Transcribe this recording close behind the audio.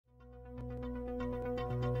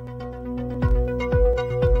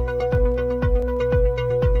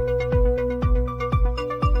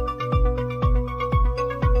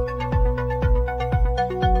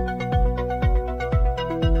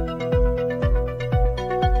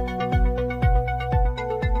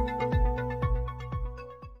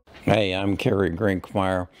Hey, I'm Kerry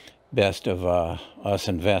Grinkmeyer, best of us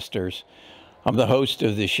investors. I'm the host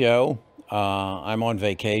of the show. I'm on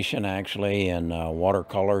vacation actually in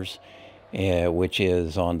watercolors, which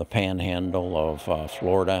is on the panhandle of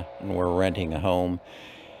Florida, and we're renting a home.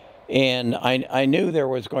 And I knew there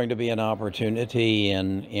was going to be an opportunity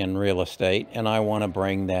in real estate, and I want to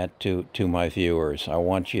bring that to my viewers. I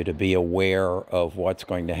want you to be aware of what's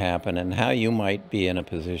going to happen and how you might be in a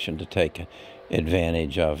position to take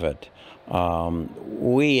advantage of it.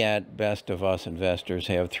 We at Best of Us Investors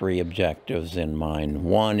have three objectives in mind.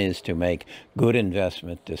 One is to make good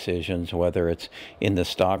investment decisions, whether it's in the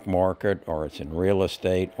stock market or it's in real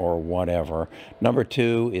estate or whatever. Number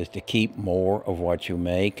two is to keep more of what you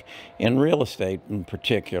make. And real estate in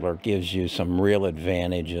particular gives you some real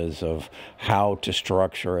advantages of how to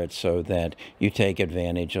structure it so that you take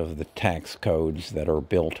advantage of the tax codes that are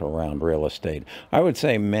built around real estate. I would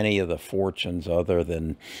say many of the fortunes other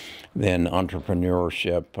than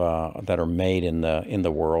entrepreneurship that are made in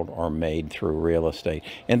the world are made through real estate.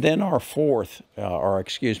 And then our third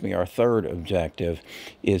objective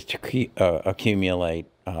is to accumulate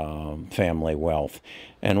family wealth.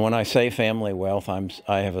 And when I say family wealth,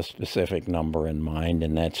 I have a specific number in mind,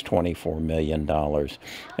 and that's $24 million.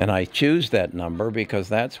 And I choose that number because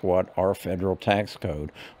that's what our federal tax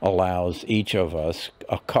code allows each of us,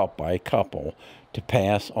 by couple, to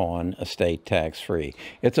pass on estate tax-free.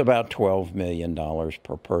 It's about $12 million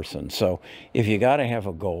per person. So if you got to have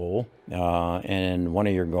a goal, and one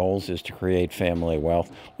of your goals is to create family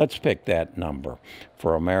wealth, let's pick that number.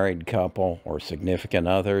 For a married couple or significant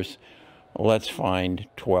others, let's find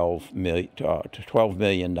 $12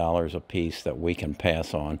 million a piece that we can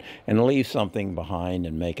pass on and leave something behind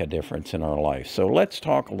and make a difference in our life. So let's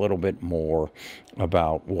talk a little bit more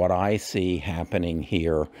about what I see happening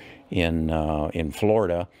here in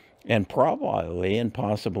Florida, and probably and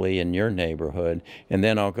possibly in your neighborhood. And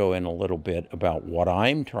then I'll go in a little bit about what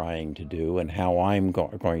I'm trying to do and how I'm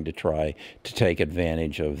going to try to take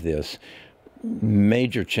advantage of this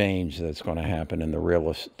major change that's going to happen in the real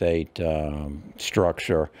estate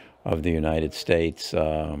structure of the United States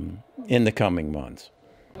in the coming months.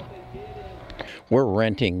 We're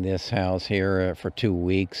renting this house here for 2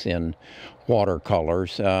 weeks in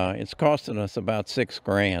watercolors. It's costing us about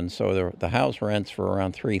 $6,000, so the house rents for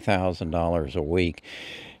around $3,000 a week.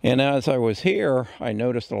 And as I was here, I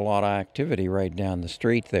noticed a lot of activity right down the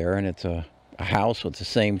street there, and it's a house with the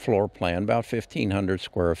same floor plan, about 1,500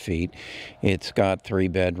 square feet. It's got 3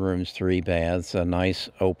 bedrooms, 3 baths, a nice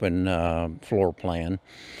open floor plan.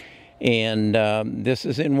 And this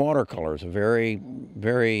is in watercolors, a very,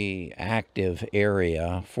 very active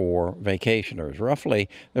area for vacationers.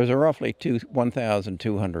 There's roughly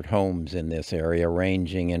 1,200 homes in this area,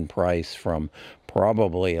 ranging in price from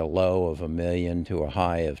probably a low of $1 million to a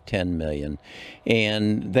high of $10 million.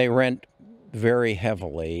 And they rent very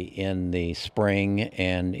heavily in the spring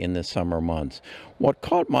and in the summer months. What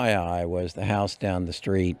caught my eye was the house down the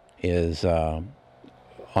street is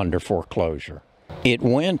under foreclosure. It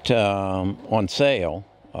went on sale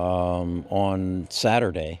on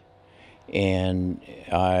Saturday, and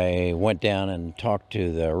I went down and talked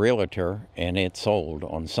to the realtor, and it sold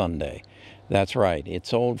on Sunday. That's right, it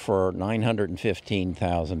sold for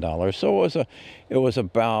 $915,000. So it was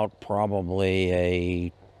about probably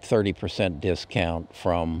a 30% discount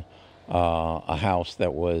from a house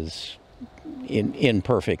that was in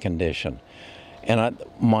perfect condition. And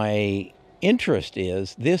my interest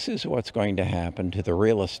is this is what's going to happen to the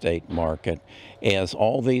real estate market as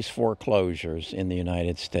all these foreclosures in the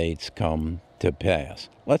United States come to pass.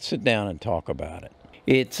 Let's sit down and talk about it.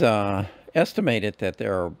 It's estimated that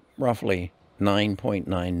there are roughly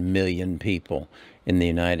 9.9 million people in the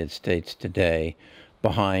United States today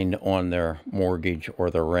behind on their mortgage or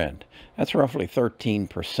their rent. That's roughly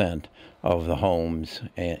 13% of the homes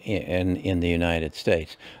in the United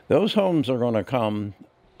States. Those homes are going to come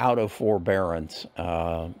out of forbearance.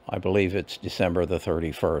 I believe it's December the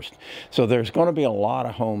 31st. So there's going to be a lot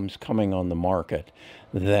of homes coming on the market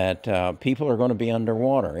that people are going to be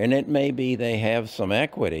underwater. And it may be they have some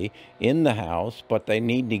equity in the house, but they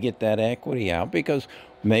need to get that equity out because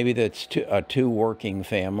maybe that's a two-working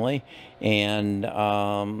family, and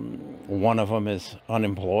one of them is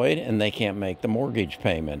unemployed and they can't make the mortgage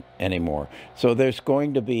payment anymore. So there's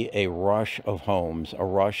going to be a rush of homes, a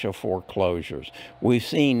rush of foreclosures. We've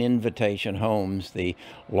seen Invitation Homes, the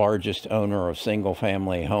largest owner of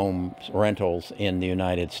single-family homes rentals in the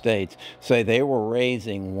United States, say they were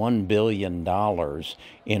raising $1 billion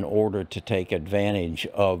in order to take advantage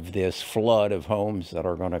of this flood of homes that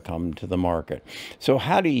are going to come to the market. So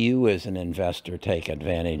how do you as an investor take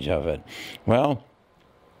advantage of it? Well,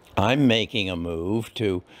 I'm making a move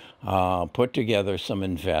to put together some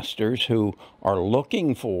investors who are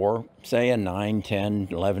looking for, say, a 9, 10,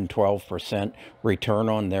 11, 12% return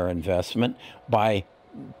on their investment by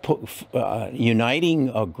uniting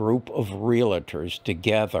a group of realtors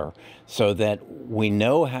together so that we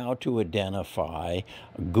know how to identify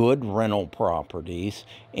good rental properties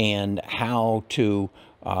and how to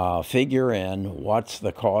figure in what's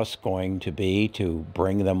the cost going to be to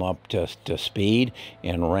bring them up to speed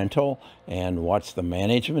in rental, and what's the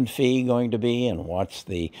management fee going to be, and what's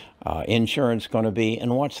the insurance going to be,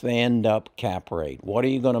 and what's the end up cap rate. What are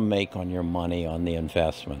you going to make on your money on the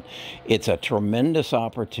investment? It's a tremendous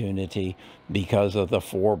opportunity because of the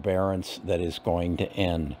forbearance that is going to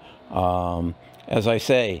end. As I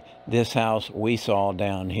say, this house we saw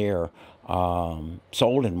down here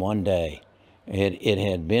sold in one day. It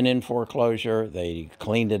had been in foreclosure. They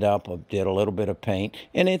cleaned it up, did a little bit of paint,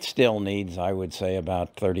 and it still needs, I would say,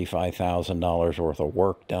 about $35,000 worth of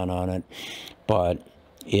work done on it. But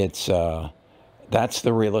it's that's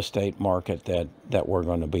the real estate market that we're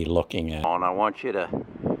going to be looking at. And I want you to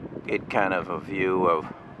get kind of a view of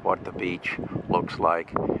what the beach looks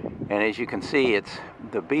like. And as you can see,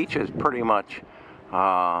 the beach is pretty much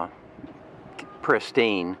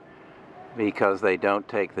pristine, because they don't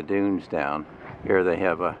take the dunes down. Here they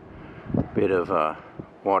have a bit of a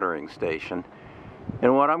watering station.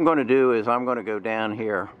 And what I'm going to do is I'm going to go down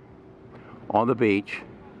here on the beach,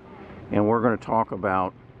 and we're going to talk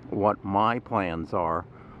about what my plans are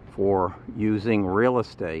for using real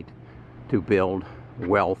estate to build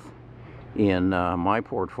wealth in my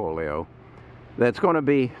portfolio. That's going to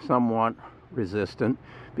be somewhat resistant,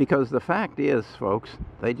 because the fact is, folks,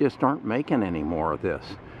 they just aren't making any more of this.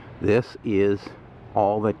 This is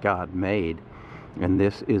all that God made, and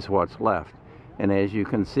this is what's left. And as you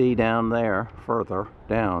can see down there, further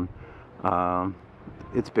down,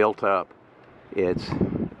 it's built up. It's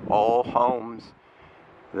all homes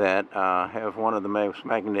that have one of the most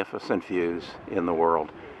magnificent views in the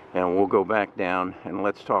world. And we'll go back down and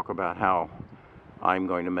let's talk about how I'm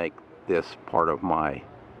going to make this part of my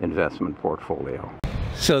investment portfolio.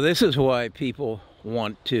 So this is why people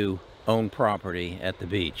want to own property at the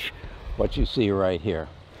beach. What you see right here.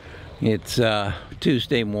 It's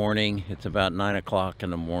Tuesday morning. It's about 9 o'clock in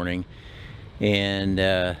the morning, and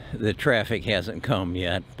the traffic hasn't come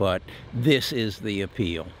yet, but this is the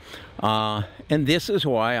appeal. And this is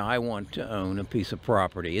why I want to own a piece of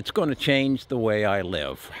property. It's going to change the way I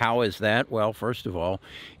live. How is that? Well, first of all,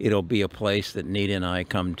 it'll be a place that Nita and I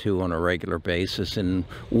come to on a regular basis, and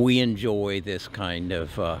we enjoy this kind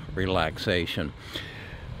of relaxation.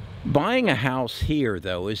 Buying a house here,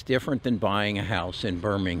 though, is different than buying a house in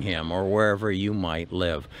Birmingham or wherever you might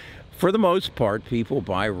live. For the most part, people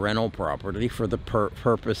buy rental property for the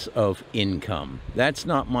purpose of income. That's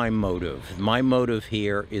not my motive. My motive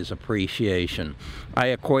here is appreciation. I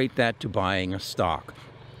equate that to buying a stock.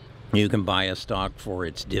 You can buy a stock for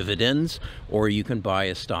its dividends, or you can buy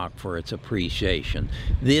a stock for its appreciation.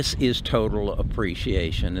 This is total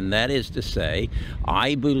appreciation, and that is to say,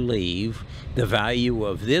 I believe the value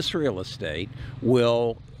of this real estate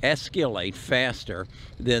will escalate faster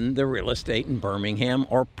than the real estate in Birmingham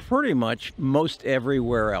or pretty much most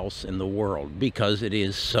everywhere else in the world, because it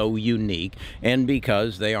is so unique and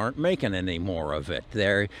because they aren't making any more of it.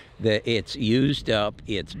 It's used up.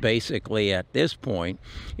 It's basically, at this point,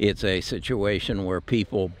 it's a situation where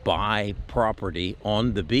people buy property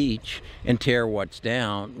on the beach and tear what's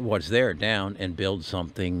there down and build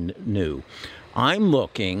something new. I'm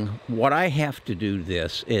looking, what I have to do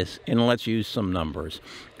this is, and let's use some numbers.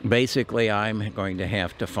 Basically, I'm going to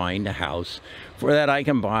have to find a house for that I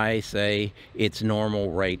can buy, say, its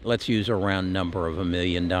normal rate. Let's use a round number of $1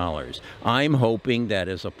 million. I'm hoping that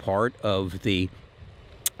as a part of the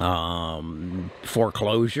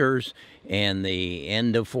foreclosures and the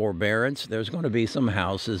end of forbearance, there's going to be some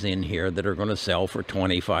houses in here that are going to sell for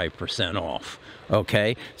 25% off.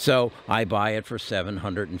 Okay, so I buy it for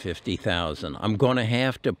 $750,000. I'm going to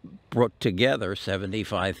have to put together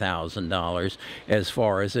 $75,000 as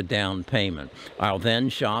far as a down payment. I'll then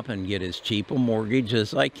shop and get as cheap a mortgage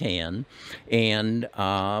as I can and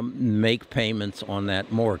make payments on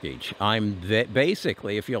that mortgage.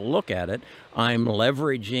 Basically, if you look at it, I'm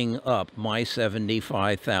leveraging up my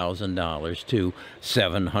 $75,000 to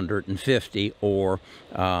 $750,000 or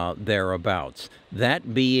thereabouts.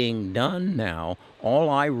 That being done now, all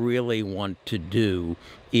I really want to do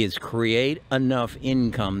is create enough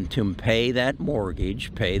income to pay that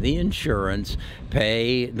mortgage, pay the insurance,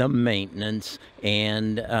 pay the maintenance,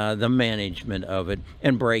 and the management of it,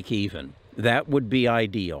 and break even. that would be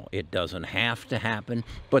ideal. It doesn't have to happen,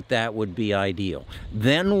 but that would be ideal.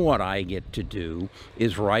 Then what I get to do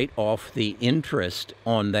is write off the interest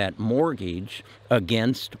on that mortgage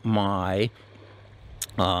against my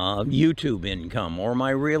YouTube income or my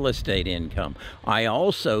real estate income. I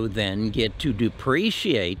also then get to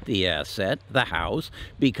depreciate the asset, the house,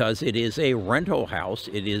 because it is a rental house,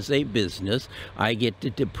 it is a business. I get to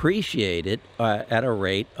depreciate it at a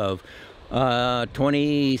rate of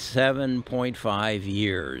 27.5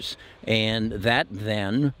 years. And that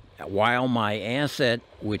then, while my asset,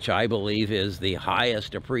 which I believe is the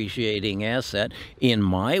highest appreciating asset in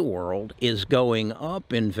my world, is going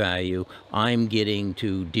up in value, I'm getting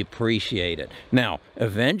to depreciate it. Now,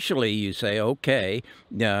 eventually you say, okay,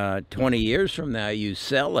 20 years from now you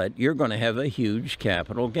sell it, you're going to have a huge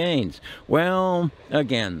capital gains. Well,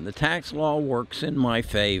 again, the tax law works in my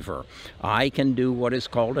favor. I can do what is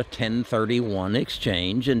called a 1031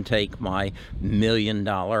 exchange and take my $1 million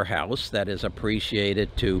house that is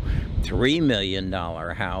appreciated to $3 million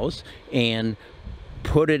house and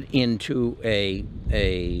put it into a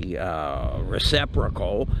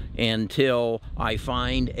reciprocal until I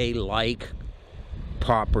find a like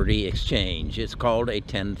property exchange. It's called a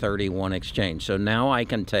 1031 exchange. So now I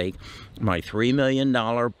can take my $3 million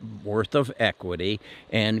worth of equity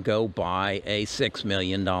and go buy a $6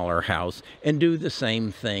 million house and do the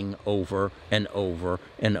same thing over and over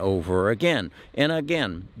and over again. And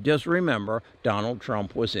again, just remember, Donald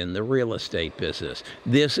Trump was in the real estate business.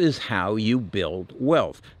 This is how you build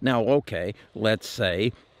wealth. Now, okay, let's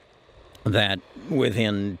say that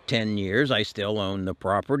within 10 years I still own the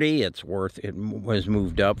property. It was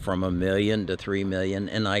moved up from $1 million to $3 million,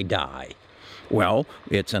 and I die. Well,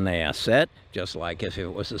 it's an asset, just like if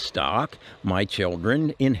it was a stock. My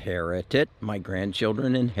children inherit it, my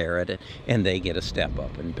grandchildren inherit it, and they get a step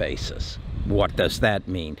up in basis. What does that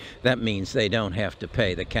mean? That means they don't have to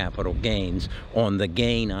pay the capital gains on the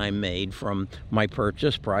gain I made from my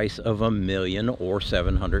purchase price of $1 million or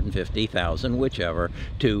 $750,000, whichever,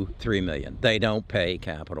 to $3 million. They don't pay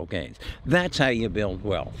capital gains. That's how you build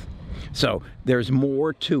wealth. So there's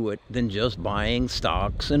more to it than just buying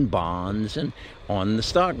stocks and bonds and on the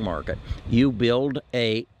stock market. You build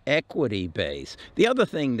a equity base. The other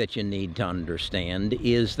thing that you need to understand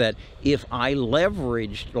is that if I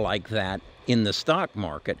leveraged like that in the stock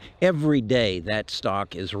market, every day that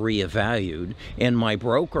stock is reevaluated, and my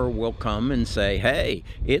broker will come and say, hey,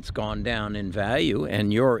 it's gone down in value,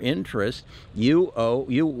 and your interest,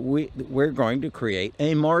 we're going to create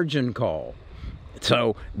a margin call.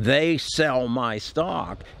 So they sell my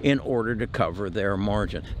stock in order to cover their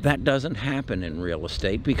margin. That doesn't happen in real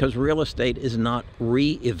estate because real estate is not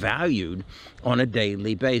reevaluated on a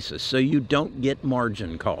daily basis. So you don't get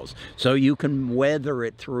margin calls. So you can weather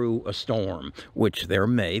it through a storm, which there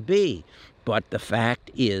may be. But the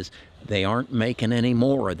fact is they aren't making any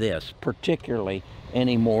more of this, particularly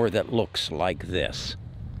any more that looks like this.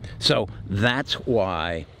 So that's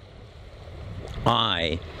why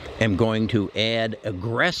I am going to add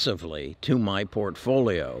aggressively to my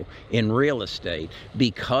portfolio in real estate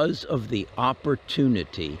because of the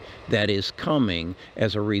opportunity that is coming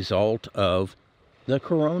as a result of the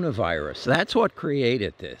coronavirus. That's what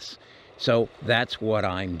created this. So that's what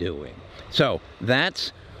I'm doing. So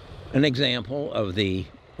that's an example of the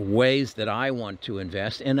ways that I want to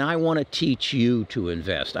invest, and I want to teach you to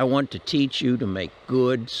invest. I want to teach you to make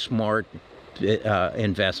good, smart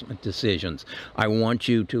investment decisions. I want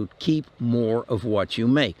you to keep more of what you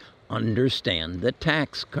make. Understand the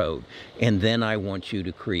tax code. And then I want you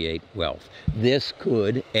to create wealth. This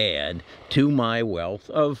could add to my wealth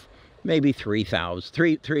of maybe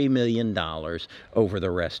 $3 million over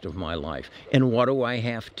the rest of my life. And what do I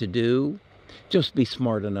have to do? Just be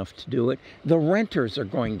smart enough to do it. The renters are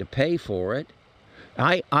going to pay for it.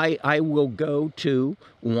 I will go to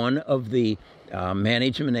one of the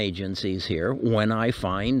management agencies here when I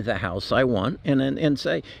find the house I want and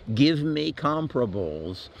say, give me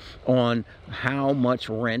comparables on how much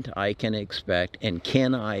rent I can expect and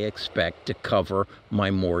can I expect to cover my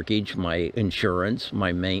mortgage, my insurance,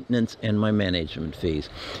 my maintenance, and my management fees.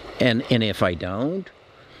 And if I don't,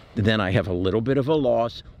 then I have a little bit of a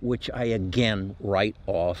loss, which I again write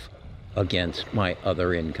off against my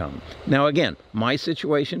other income. Now again, my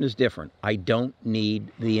situation is different. I don't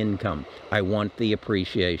need the income. I want the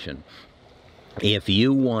appreciation. If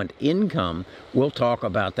you want income, we'll talk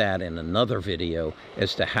about that in another video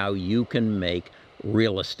as to how you can make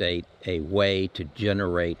real estate a way to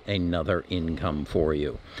generate another income for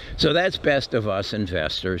you. So that's Best of Us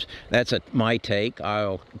Investors. That's my take.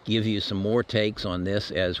 I'll give you some more takes on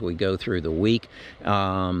this as we go through the week.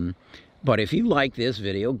 But if you like this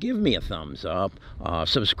video, give me a thumbs up,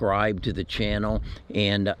 subscribe to the channel,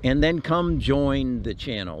 and then come join the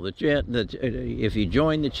channel. If you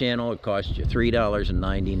join the channel, it costs you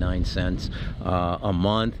 $3.99 a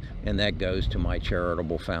month, and that goes to my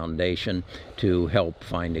charitable foundation to help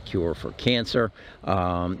find a cure for cancer.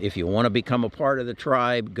 If you want to become a part of the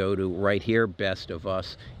tribe, go to right here,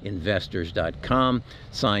 bestofusinvestors.com.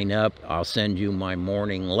 Sign up. I'll send you my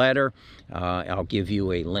morning letter. I'll give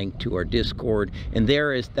you a link to our Discord, and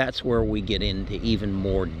that's where we get into even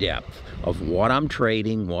more depth of what I'm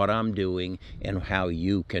trading, what I'm doing, and how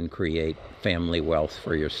you can create family wealth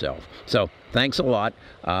for yourself. So thanks a lot.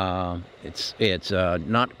 It's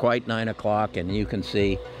not quite 9 o'clock, and you can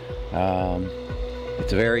see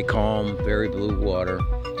it's very calm, very blue water,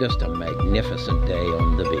 just a magnificent day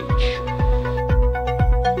on the beach.